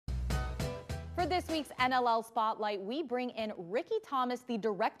For this week's NLL Spotlight, we bring in Ricky Thomas, the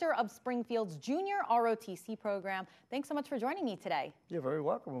director of Springfield's Junior ROTC program. Thanks so much for joining me today. You're very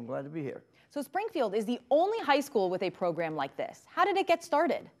welcome. I'm glad to be here. So Springfield is the only high school with a program like this. How did it get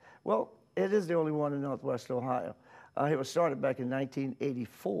started? Well, it is the only one in Northwest Ohio. It was started back in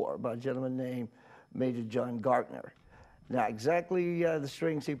 1984 by a gentleman named Major John Gartner. Now, exactly the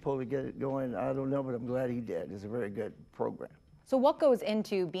strings he pulled to get it going, I don't know, but I'm glad he did. It's a very good program. So what goes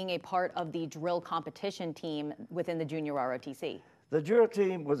into being a part of the drill competition team within the Junior ROTC? The drill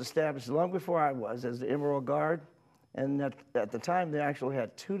team was established long before I was as the Emerald Guard, and at the time they actually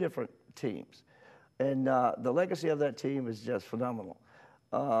had two different teams. And the legacy of that team is just phenomenal.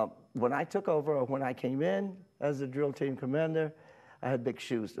 When I took over, or when I came in as the drill team commander, I had big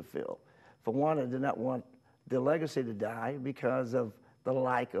shoes to fill. For one, I did not want the legacy to die because of the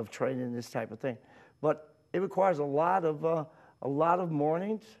lack of training, this type of thing. But it requires a lot of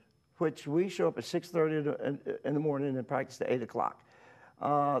mornings, which we show up at 6:30 in the morning and practice at 8 o'clock.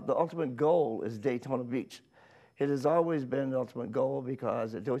 The ultimate goal is Daytona Beach. It has always been the ultimate goal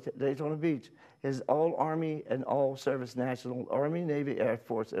because at Daytona Beach is all Army and all service national, Army, Navy, Air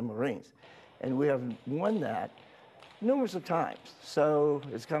Force, and Marines. And we have won that numerous of times. So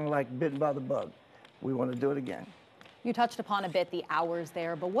it's kind of like bitten by the bug. We want to do it again. You touched upon a bit the hours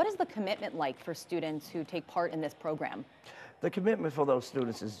there, but what is the commitment like for students who take part in this program? The commitment for those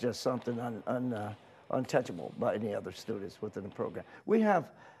students is just something untouchable by any other students within the program. We have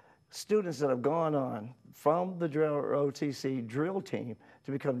students that have gone on from the JROTC drill team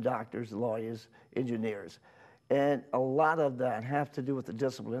to become doctors, lawyers, engineers. And a lot of that have to do with the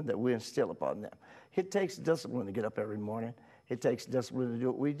discipline that we instill upon them. It takes discipline to get up every morning. It takes discipline to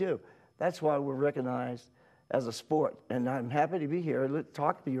do what we do. That's why we're recognized as a sport. And I'm happy to be here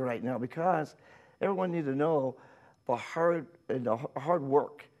talking to you right now because everyone needs to know the hard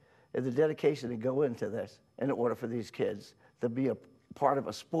work and the dedication to go into this in order for these kids to be a part of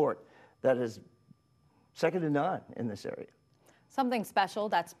a sport that is second to none in this area. Something special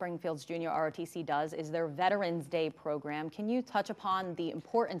that Springfield's Junior ROTC does is their Veterans Day program. Can you touch upon the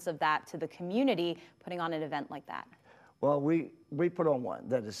importance of that to the community, putting on an event like that? Well, we put on one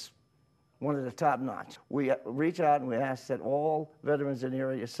that is one of the top notch. We reach out and we ask that all veterans in the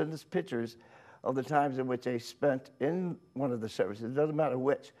area send us pictures of the times in which they spent in one of the services. It doesn't matter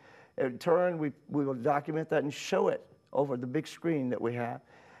which. In turn, we will document that and show it over the big screen that we have.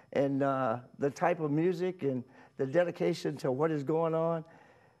 And the type of music and the dedication to what is going on,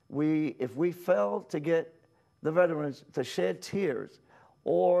 if we fail to get the veterans to shed tears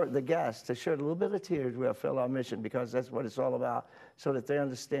or the guests to shed a little bit of tears, we have failed our mission because that's what it's all about, so that they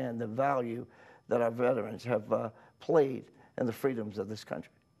understand the value that our veterans have played in the freedoms of this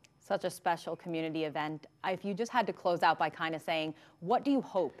country. Such a special community event. If you just had to close out by kind of saying, what do you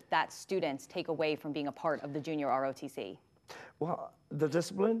hope that students take away from being a part of the Junior ROTC? Well, the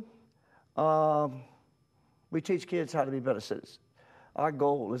discipline. We teach kids how to be better citizens. Our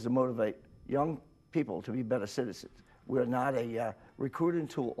goal is to motivate young people to be better citizens. We're not a recruiting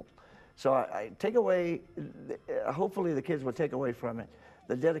tool. So I take away, hopefully the kids will take away from it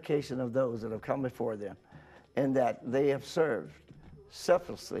the dedication of those that have come before them and that they have served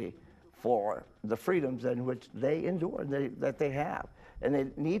selflessly for the freedoms in which they endure, that they have. And they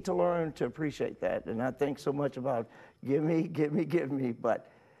need to learn to appreciate that and not think so much about give me,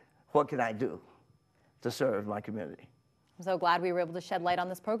 but what can I do to serve my community? I'm so glad we were able to shed light on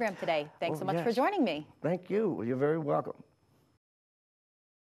this program today. Thanks so much for joining me. Thank you. You're very welcome.